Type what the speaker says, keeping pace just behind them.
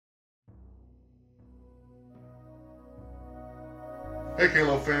Hey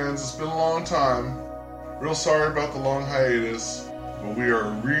Halo fans, it's been a long time. Real sorry about the long hiatus, but we are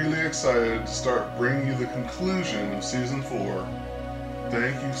really excited to start bringing you the conclusion of Season 4.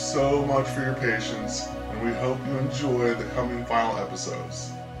 Thank you so much for your patience, and we hope you enjoy the coming final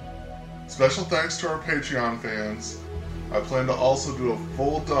episodes. Special thanks to our Patreon fans. I plan to also do a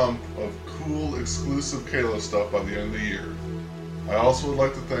full dump of cool exclusive Halo stuff by the end of the year. I also would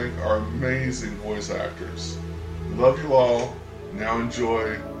like to thank our amazing voice actors. We love you all. Now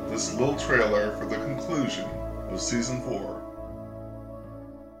enjoy this little trailer for the conclusion of Season 4.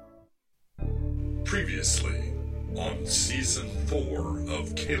 Previously on Season 4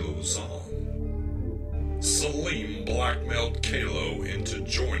 of Kalo Zahn, Salim blackmailed Kalo into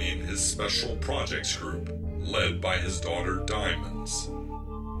joining his Special Projects Group, led by his daughter Diamonds.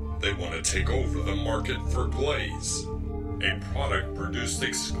 They want to take over the market for glaze, a product produced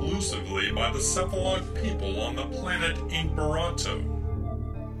exclusively by the Cephalog people on the planet Imperato.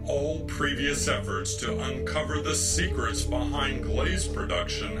 All previous efforts to uncover the secrets behind glaze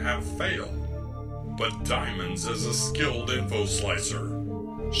production have failed, but Diamonds is a skilled info slicer.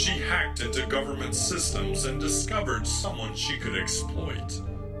 She hacked into government systems and discovered someone she could exploit.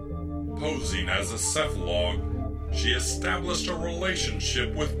 Posing as a Cephalog, she established a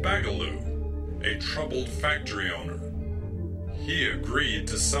relationship with Bagaloo, a troubled factory owner. He agreed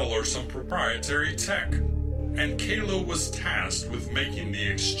to sell her some proprietary tech, and Kalo was tasked with making the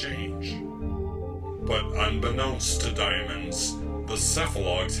exchange. But unbeknownst to Diamonds, the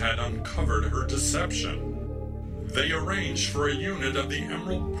Cephalogs had uncovered her deception. They arranged for a unit of the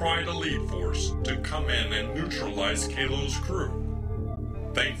Emerald Pride Elite Force to come in and neutralize Kalo's crew.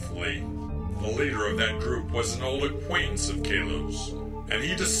 Thankfully, the leader of that group was an old acquaintance of Kalo's, and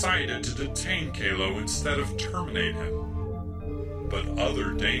he decided to detain Kalo instead of terminate him. But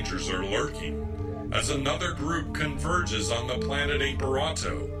other dangers are lurking, as another group converges on the planet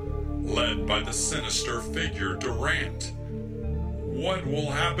Imperato, led by the sinister figure Durant. What will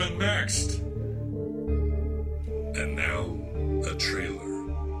happen next? And now, a trailer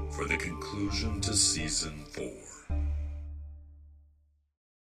for the conclusion to Season 4.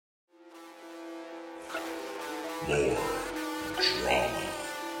 More drama.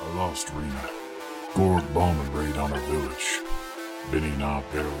 I lost Rena. Gorg bombing raid on her village. Benny and I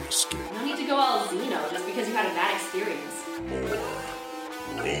barely escaped. No need to go all Xeno just because you had a bad experience. More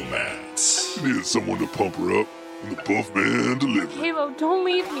romance. She needed someone to pump her up, and the buff man delivered. Halo, don't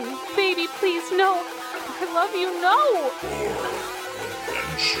leave me. Baby, please, no. I love you, no. More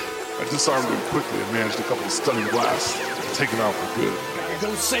adventure. I disarmed him quickly and managed a couple of stunning blasts to take him out for good.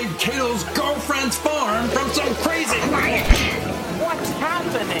 Go save Kato's girlfriend's farm from some crazy... What's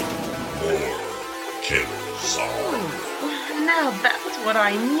happening? More Kalo Zahn. Now that's what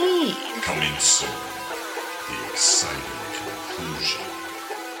I need. Coming soon.